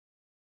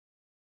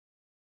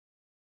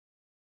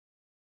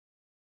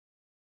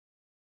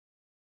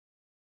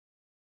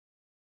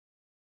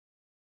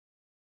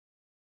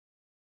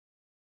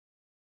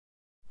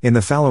In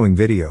the following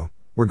video,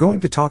 we're going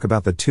to talk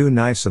about the two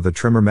knives of the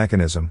trimmer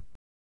mechanism.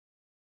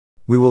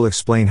 We will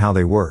explain how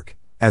they work.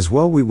 As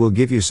well, we will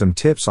give you some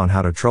tips on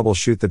how to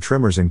troubleshoot the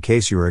trimmers in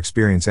case you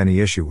experience any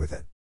issue with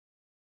it.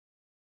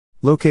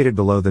 Located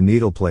below the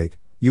needle plate,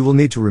 you will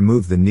need to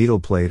remove the needle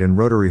plate and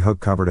rotary hook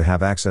cover to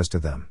have access to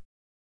them.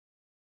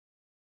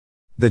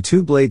 The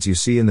two blades you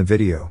see in the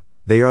video,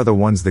 they are the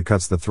ones that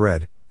cuts the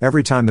thread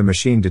every time the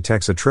machine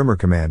detects a trimmer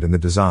command in the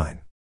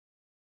design.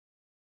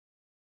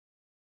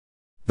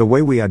 The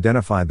way we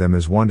identified them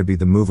is one to be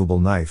the movable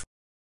knife,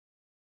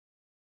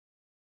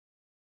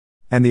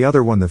 and the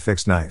other one the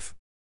fixed knife.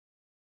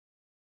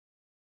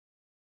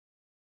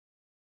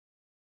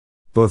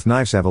 Both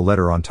knives have a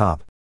letter on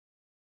top.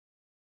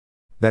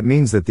 That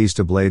means that these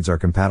two blades are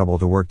compatible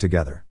to work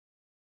together.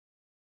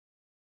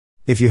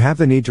 If you have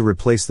the need to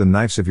replace the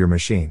knives of your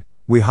machine,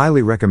 we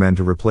highly recommend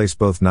to replace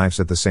both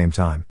knives at the same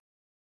time.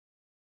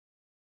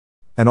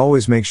 And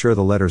always make sure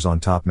the letters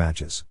on top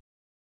matches.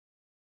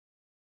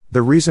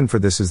 The reason for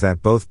this is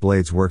that both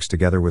blades works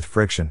together with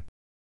friction.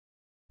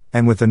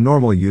 And with the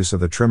normal use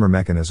of the trimmer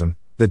mechanism,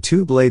 the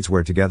two blades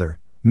wear together,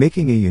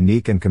 making a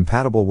unique and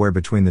compatible wear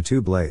between the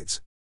two blades.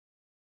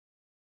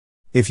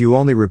 If you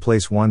only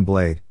replace one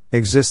blade,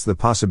 exists the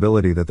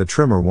possibility that the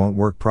trimmer won't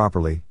work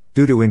properly,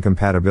 due to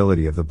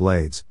incompatibility of the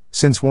blades,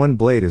 since one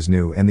blade is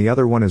new and the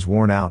other one is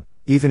worn out,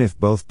 even if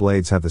both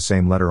blades have the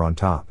same letter on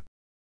top.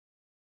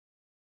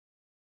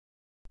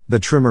 The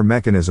trimmer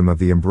mechanism of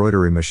the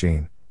embroidery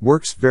machine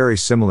works very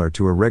similar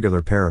to a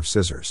regular pair of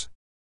scissors.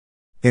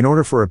 In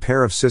order for a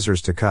pair of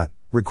scissors to cut,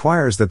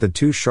 requires that the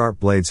two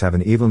sharp blades have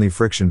an evenly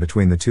friction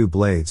between the two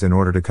blades in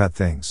order to cut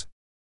things.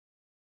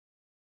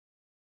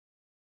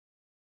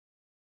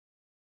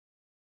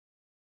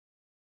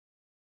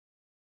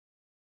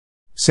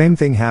 Same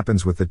thing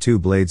happens with the two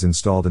blades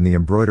installed in the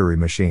embroidery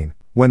machine,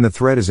 when the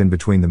thread is in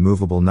between the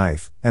movable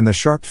knife and the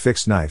sharp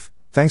fixed knife,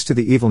 thanks to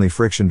the evenly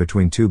friction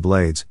between two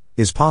blades,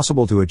 is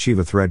possible to achieve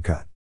a thread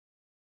cut.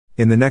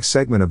 In the next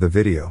segment of the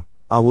video,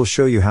 I will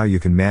show you how you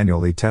can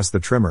manually test the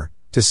trimmer,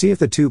 to see if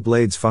the two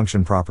blades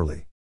function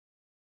properly.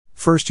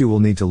 First, you will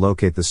need to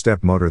locate the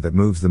step motor that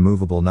moves the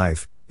movable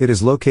knife. It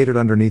is located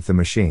underneath the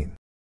machine.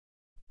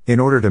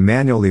 In order to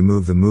manually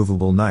move the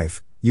movable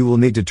knife, you will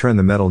need to turn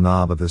the metal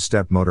knob of the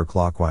step motor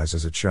clockwise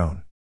as it's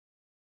shown.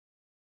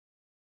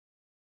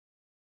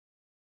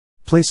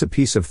 Place a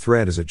piece of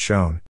thread as it's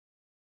shown.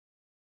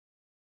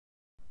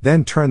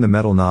 Then turn the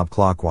metal knob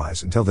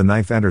clockwise until the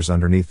knife enters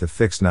underneath the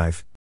fixed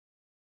knife.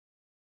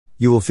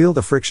 You will feel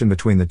the friction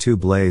between the two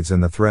blades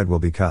and the thread will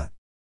be cut.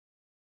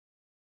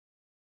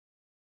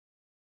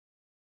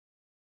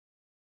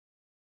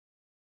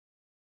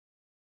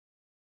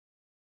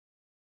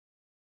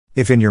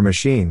 If in your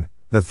machine,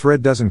 the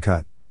thread doesn't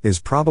cut, it is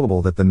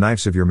probable that the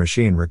knives of your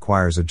machine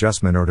requires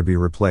adjustment or to be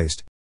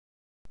replaced.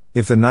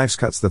 If the knife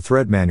cuts the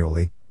thread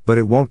manually, but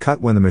it won't cut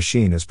when the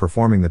machine is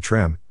performing the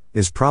trim, it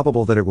is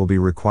probable that it will be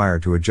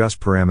required to adjust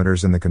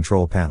parameters in the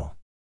control panel.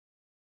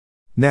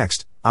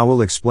 Next, I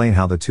will explain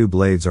how the two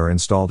blades are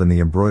installed in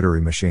the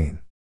embroidery machine.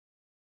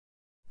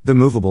 The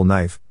movable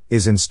knife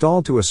is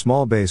installed to a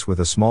small base with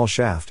a small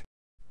shaft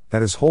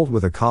that is held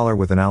with a collar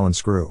with an Allen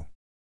screw.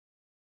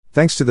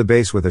 Thanks to the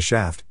base with a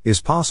shaft, it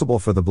is possible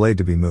for the blade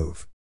to be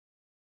moved.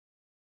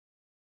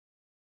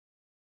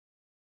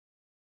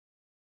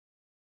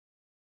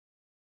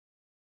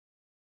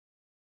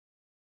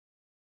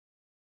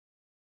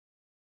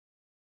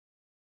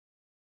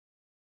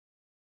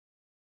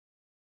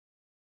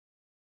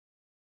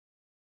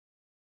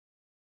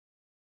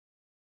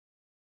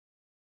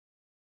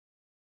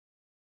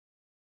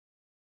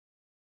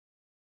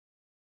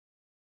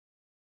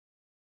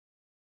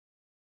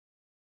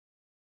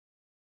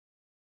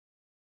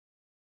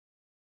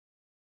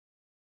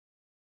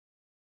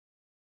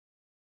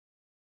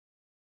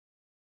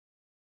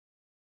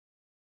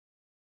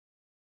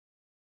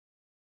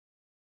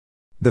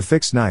 The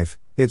fixed knife,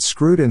 it's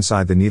screwed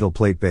inside the needle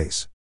plate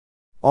base.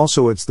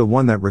 Also, it's the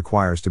one that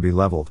requires to be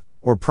leveled,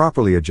 or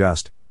properly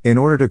adjust, in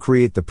order to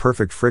create the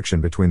perfect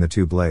friction between the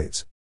two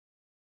blades.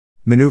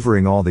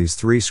 Maneuvering all these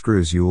three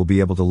screws, you will be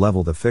able to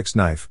level the fixed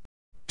knife,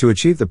 to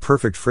achieve the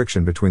perfect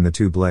friction between the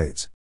two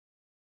blades.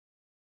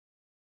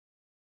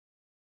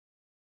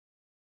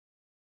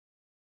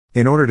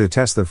 In order to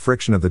test the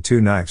friction of the two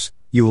knives,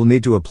 you will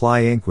need to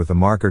apply ink with a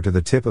marker to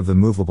the tip of the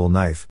movable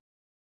knife.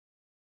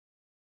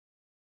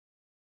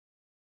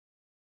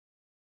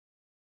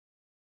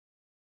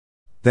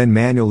 Then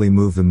manually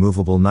move the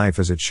movable knife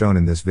as it's shown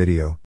in this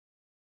video.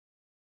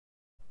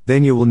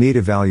 Then you will need to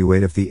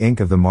evaluate if the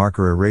ink of the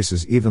marker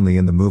erases evenly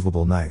in the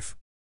movable knife.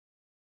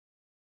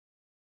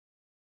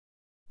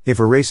 If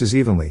erases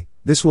evenly,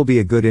 this will be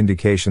a good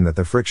indication that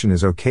the friction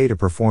is okay to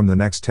perform the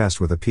next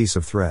test with a piece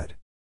of thread.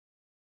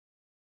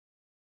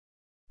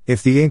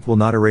 If the ink will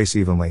not erase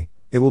evenly,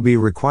 it will be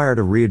required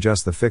to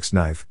readjust the fixed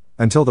knife,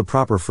 until the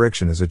proper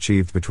friction is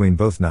achieved between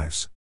both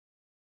knives.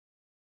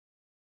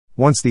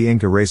 Once the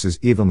ink erases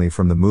evenly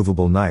from the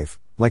movable knife,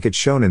 like it's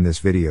shown in this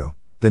video,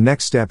 the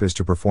next step is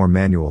to perform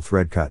manual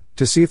thread cut,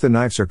 to see if the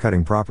knives are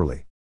cutting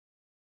properly.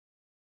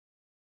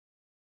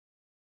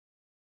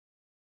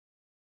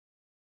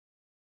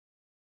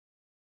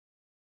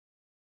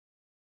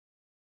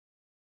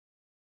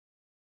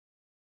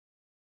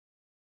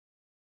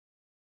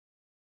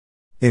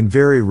 In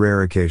very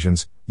rare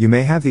occasions, you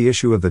may have the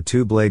issue of the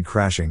two-blade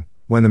crashing,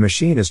 when the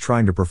machine is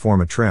trying to perform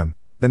a trim,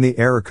 then the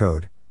error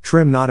code,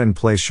 trim not in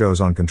place,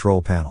 shows on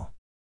control panel.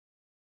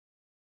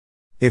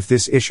 If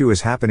this issue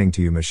is happening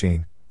to your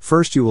machine,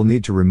 first you will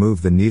need to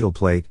remove the needle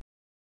plate,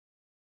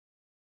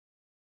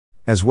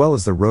 as well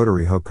as the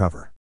rotary hook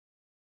cover.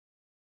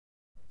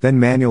 Then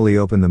manually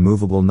open the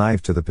movable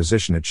knife to the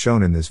position it's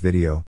shown in this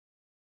video.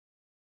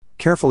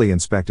 Carefully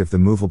inspect if the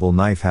movable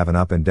knife have an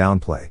up and down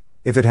play.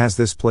 If it has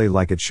this play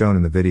like it's shown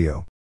in the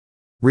video,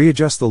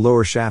 readjust the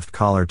lower shaft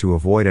collar to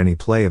avoid any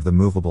play of the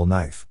movable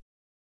knife.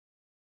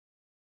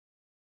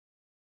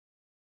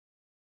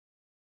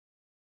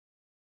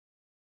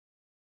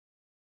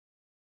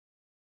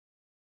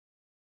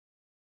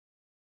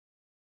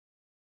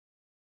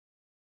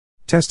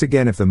 Test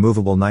again if the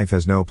movable knife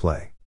has no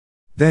play.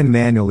 Then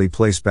manually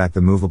place back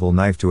the movable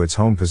knife to its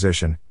home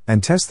position,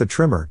 and test the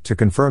trimmer to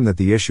confirm that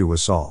the issue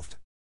was solved.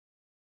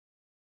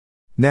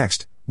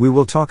 Next, we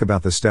will talk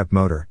about the step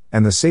motor,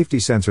 and the safety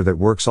sensor that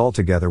works all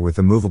together with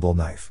the movable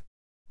knife.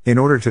 In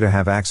order to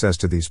have access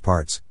to these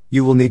parts,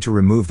 you will need to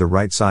remove the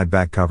right side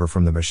back cover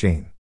from the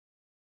machine.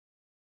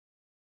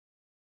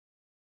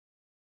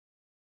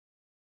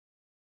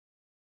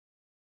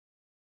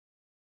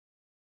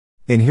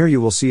 In here you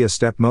will see a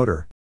step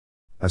motor,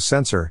 a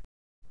sensor,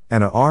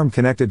 and an arm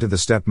connected to the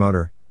step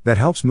motor, that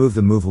helps move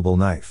the movable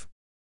knife.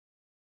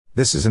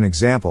 This is an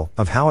example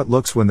of how it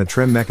looks when the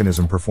trim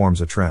mechanism performs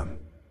a trim.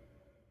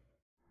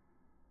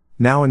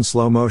 Now in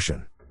slow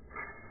motion.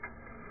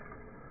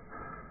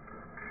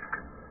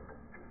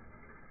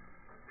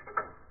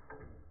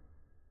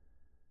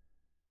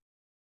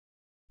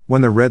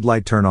 When the red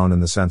light turn on in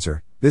the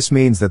sensor, this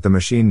means that the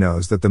machine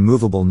knows that the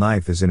movable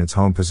knife is in its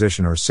home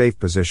position or safe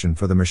position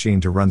for the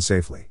machine to run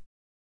safely.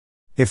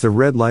 If the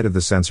red light of the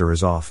sensor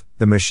is off,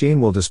 the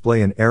machine will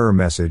display an error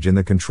message in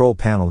the control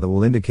panel that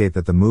will indicate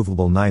that the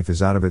movable knife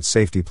is out of its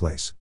safety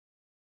place.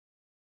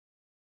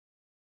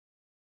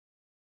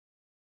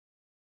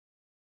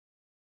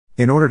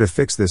 In order to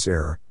fix this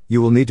error,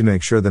 you will need to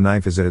make sure the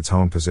knife is at its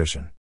home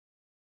position.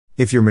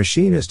 If your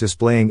machine is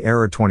displaying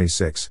error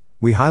 26,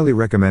 we highly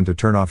recommend to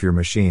turn off your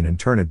machine and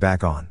turn it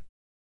back on.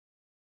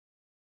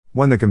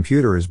 When the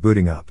computer is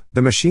booting up,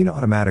 the machine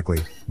automatically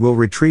will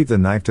retrieve the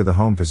knife to the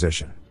home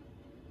position.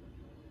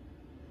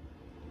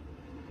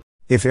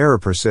 If error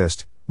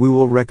persists, we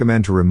will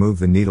recommend to remove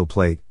the needle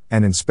plate,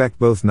 and inspect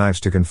both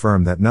knives to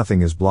confirm that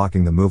nothing is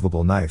blocking the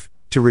movable knife,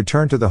 to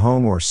return to the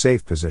home or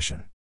safe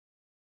position.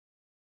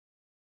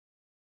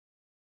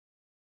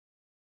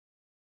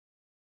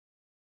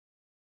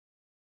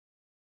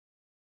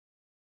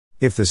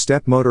 If the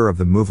step motor of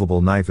the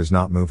movable knife is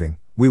not moving,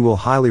 we will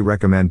highly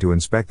recommend to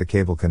inspect the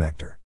cable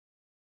connector.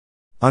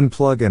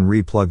 Unplug and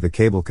replug the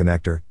cable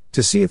connector,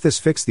 to see if this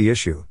fixed the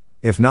issue.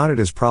 If not, it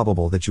is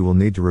probable that you will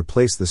need to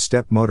replace the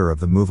step motor of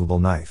the movable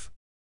knife.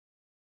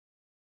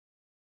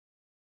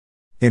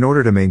 In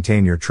order to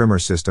maintain your trimmer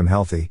system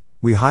healthy,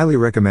 we highly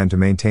recommend to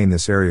maintain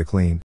this area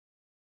clean.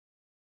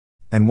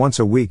 And once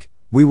a week,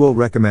 we will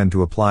recommend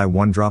to apply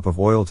 1 drop of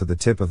oil to the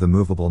tip of the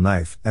movable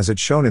knife, as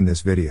it's shown in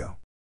this video.